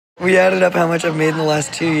We added up how much I've made in the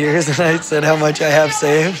last 2 years, and I said how much I have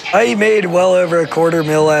saved. I made well over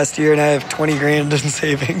 $250,000 last year, and I have 20 grand in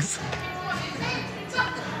savings.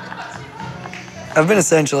 I've been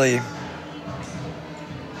essentially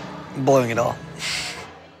blowing it all.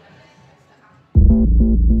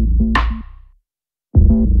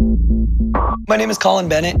 My name is Colin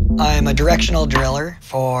Bennett. I'm a directional driller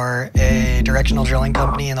for a directional drilling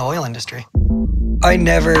company in the oil industry. I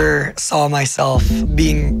never saw myself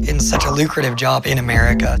being in such a lucrative job in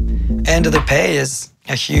America. And the pay is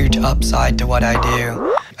a huge upside to what I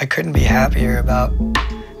do. I couldn't be happier about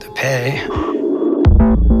the pay.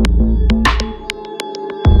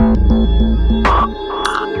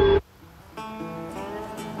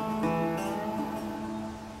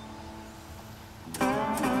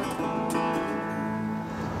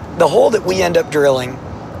 The hole that we end up drilling,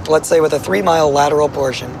 let's say with a 3-mile lateral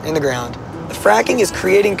portion in the ground, the fracking is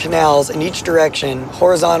creating canals in each direction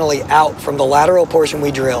horizontally out from the lateral portion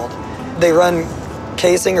we drilled. They run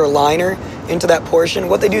casing or liner into that portion.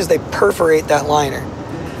 What they do is they perforate that liner.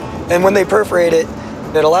 And when they perforate it,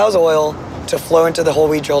 it allows oil to flow into the hole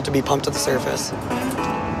we drilled to be pumped to the surface.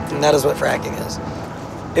 And that is what fracking is.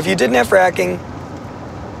 If you didn't have fracking,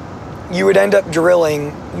 you would end up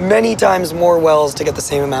drilling many times more wells to get the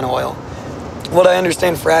same amount of oil. What I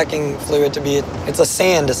understand fracking fluid to be, it's a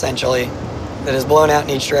sand essentially that is blown out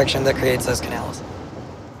in each direction that creates those canals.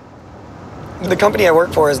 The company I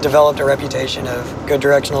work for has developed a reputation of good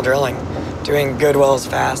directional drilling, doing good wells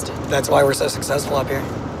fast. That's why we're so successful up here.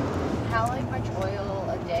 How much oil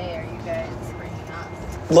a day are you guys bringing up?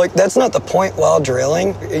 Look, that's not the point while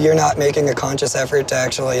drilling. You're not making a conscious effort to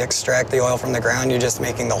actually extract the oil from the ground, you're just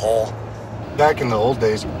making the hole. Back in the old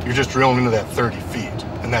days, you're just drilling into that 30 feet,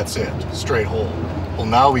 and that's it, straight hole. Well,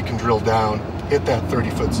 now we can drill down, hit that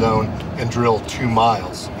 30-foot zone, and drill 2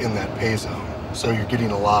 miles in that pay zone. So you're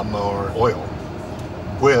getting a lot more oil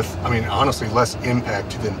with, I mean, honestly, less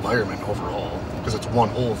impact to the environment overall, because it's one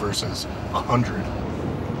hole versus 100.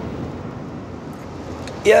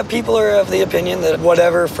 Yeah, people are of the opinion that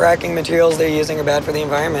whatever fracking materials they're using are bad for the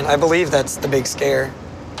environment. I believe that's the big scare.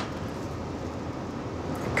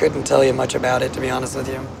 I couldn't tell you much about it, to be honest with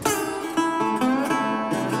you.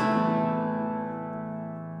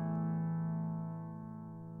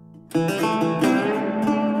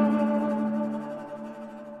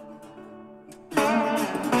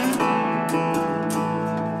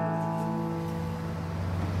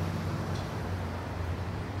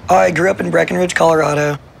 I grew up in Breckenridge,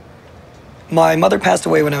 Colorado. My mother passed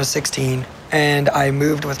away when I was 16, and I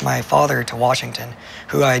moved with my father to Washington,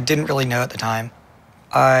 who I didn't really know at the time.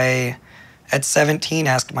 I, at 17,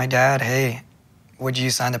 asked my dad, hey, would you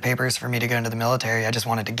sign the papers for me to go into the military? I just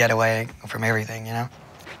wanted to get away from everything, you know?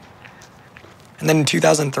 And then in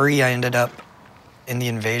 2003, I ended up in the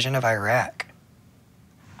invasion of Iraq.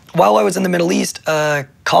 While I was in the Middle East, a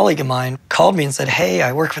colleague of mine called me and said, hey,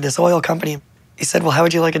 I work for this oil company. He said, well, how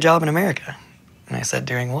would you like a job in America? And I said,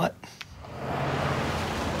 doing what?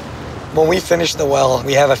 When we finish the well,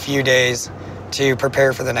 we have a few days to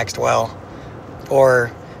prepare for the next well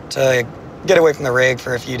or to get away from the rig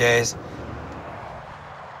for a few days.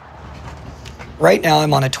 Right now,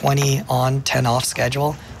 I'm on a 20 on, 10 off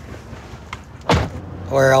schedule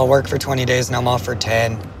where I'll work for 20 days and I'm off for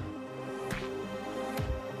 10.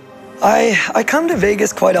 I come to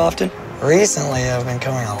Vegas quite often. Recently, I've been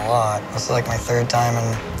coming a lot. This is like my 3rd time in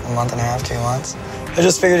a month and a half, 2 months. I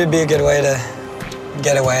just figured it'd be a good way to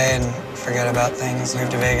get away and forget about things,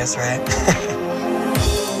 move to Vegas, right?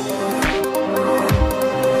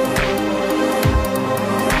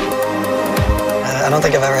 I don't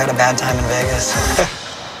think I've ever had a bad time in Vegas.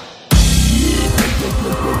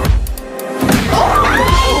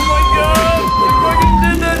 Oh my God! You fucking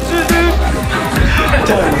did that shit, dude!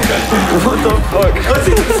 What the fuck? Let's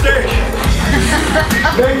hit the stage!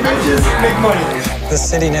 Make bitches, make money. The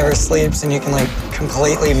city never sleeps, and you can like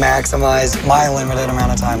completely maximize my limited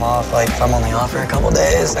amount of time off. Like if I'm only off for a couple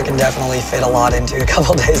days, I can definitely fit a lot into a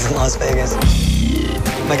couple days in Las Vegas.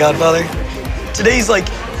 My godfather, today's like,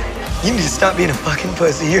 you need to stop being a fucking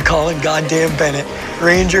pussy. You're calling goddamn Bennett,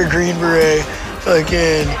 Ranger, Green Beret,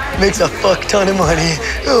 fucking makes a fuck ton of money.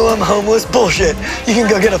 Oh, I'm homeless, bullshit. You can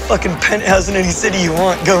go get a fucking penthouse in any city you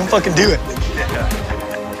want. Go and fucking do it.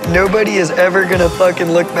 Nobody is ever gonna fucking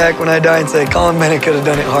look back when I die and say, Colin Bennett could have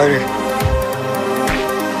done it harder.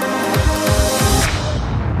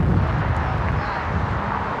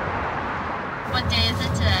 What day is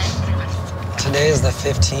it today? Today is the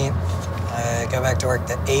 15th. I go back to work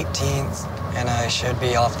the 18th, and I should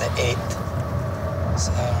be off the 8th.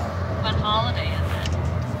 So. What holiday is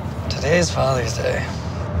it? Today's Father's Day.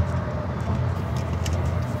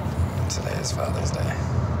 is Father's Day.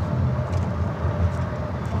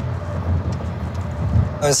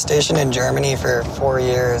 I was stationed in Germany for 4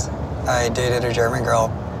 years. I dated a German girl.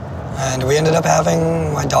 And we ended up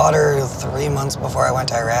having my daughter 3 months before I went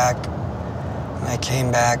to Iraq. And I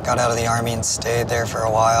came back, got out of the Army, and stayed there for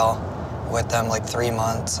a while with them, like 3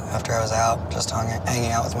 months after I was out, just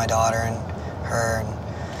hanging out with my daughter and her.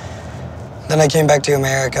 And then I came back to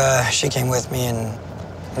America. She came with me, and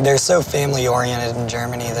they're so family-oriented in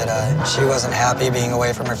Germany that she wasn't happy being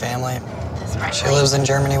away from her family. She lives in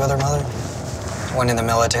Germany with her mother. When in the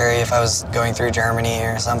military, if I was going through Germany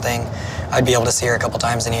or something, I'd be able to see her a couple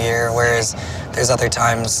times in a year, whereas there's other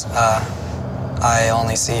times I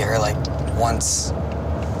only see her like once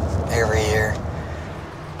every year.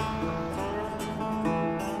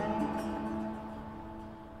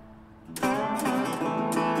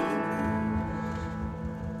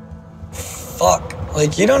 Fuck,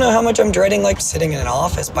 like you don't know how much I'm dreading like sitting in an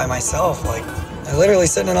office by myself. Like I literally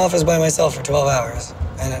sit in an office by myself for 12 hours.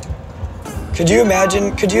 And could you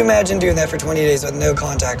imagine doing that for 20 days with no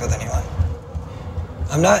contact with anyone?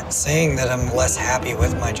 I'm not saying that I'm less happy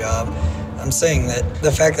with my job. I'm saying that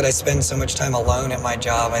the fact that I spend so much time alone at my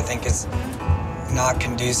job, I think is not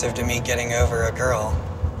conducive to me getting over a girl.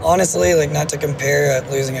 Honestly, like not to compare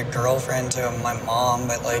losing a girlfriend to my mom,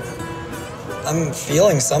 but like I'm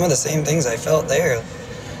feeling some of the same things I felt there.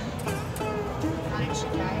 How did she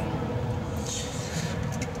die?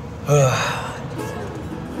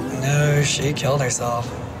 No, she killed herself.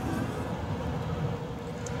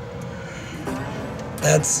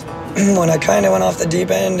 That's when I kind of went off the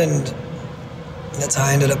deep end, and that's how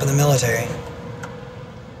I ended up in the military.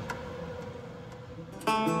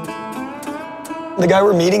 The guy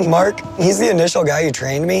we're meeting, Mark, he's the initial guy who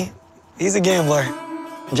trained me. He's a gambler.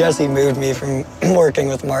 Jesse moved me from working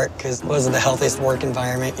with Mark because it wasn't the healthiest work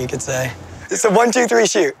environment, you could say. It's a 1, 2, 3,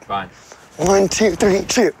 shoot. Fine. 1, 2, 3,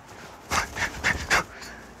 shoot.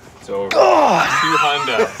 It's over. God!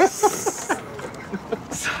 200.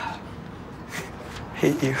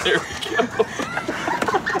 Hate you. There we go.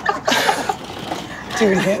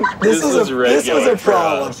 Dude, this was a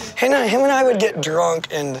problem. Him and I would get drunk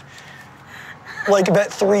and like bet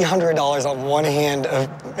 $300 on one hand of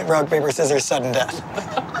rock, paper, scissors, sudden death.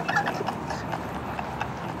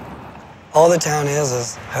 All the town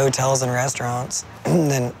is hotels and restaurants, and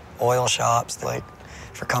then oil shops, like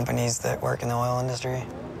for companies that work in the oil industry.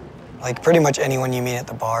 Like pretty much anyone you meet at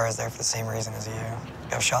the bar is there for the same reason as you.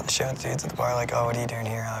 I've shot the shit with dudes at the bar like, oh, what are you doing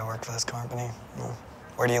here? I work for this company. Well,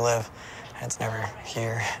 where do you live? And it's never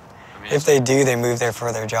here. I mean, if they do, they move there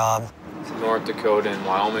for their job. North Dakota and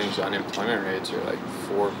Wyoming's unemployment rates are like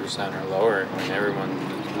 4% or lower when everyone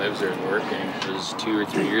who lives there is working. It was 2 or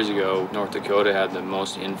 3 years ago, North Dakota had the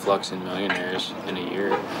most influx in millionaires in a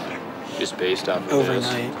year, just based off of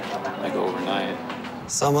overnight. Like overnight.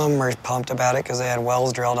 Some of them were pumped about it because they had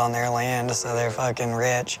wells drilled on their land, so they're fucking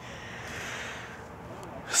rich.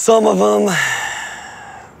 Some of them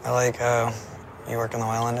are like, oh, you work in the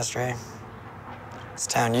oil industry? This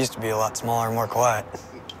town used to be a lot smaller, more quiet.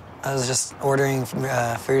 I was just ordering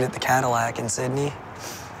food at the Cadillac in Sydney,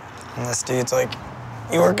 and this dude's like,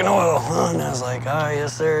 you work in oil, huh? And I was like, oh,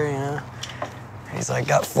 yes, sir, you know. He's like,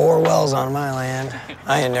 got 4 wells on my land.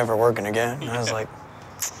 I ain't never working again. And I was like,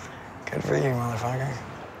 good for you, motherfucker.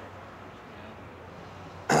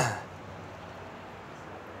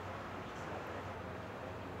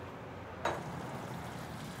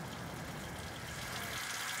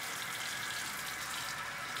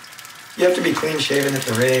 You have to be clean shaven at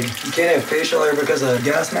the rig. You can't have facial hair because of a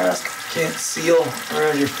gas mask. You can't seal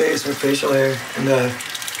around your face with facial hair. And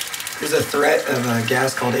there's a threat of a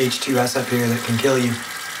gas called H2S up here that can kill you.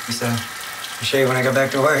 So I shave when I go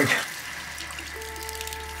back to work.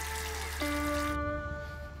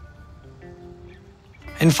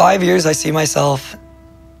 In 5 years, I see myself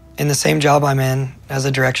in the same job I'm in as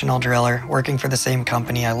a directional driller, working for the same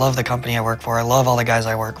company. I love the company I work for. I love all the guys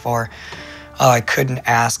I work for. I couldn't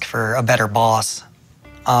ask for a better boss.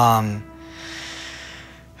 As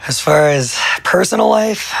far as personal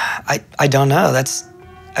life, I don't know.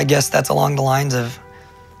 I guess that's along the lines of,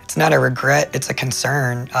 it's not a regret, it's a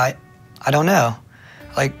concern. I don't know.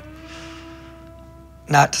 Like,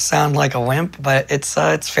 not to sound like a wimp, but it's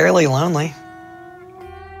fairly lonely.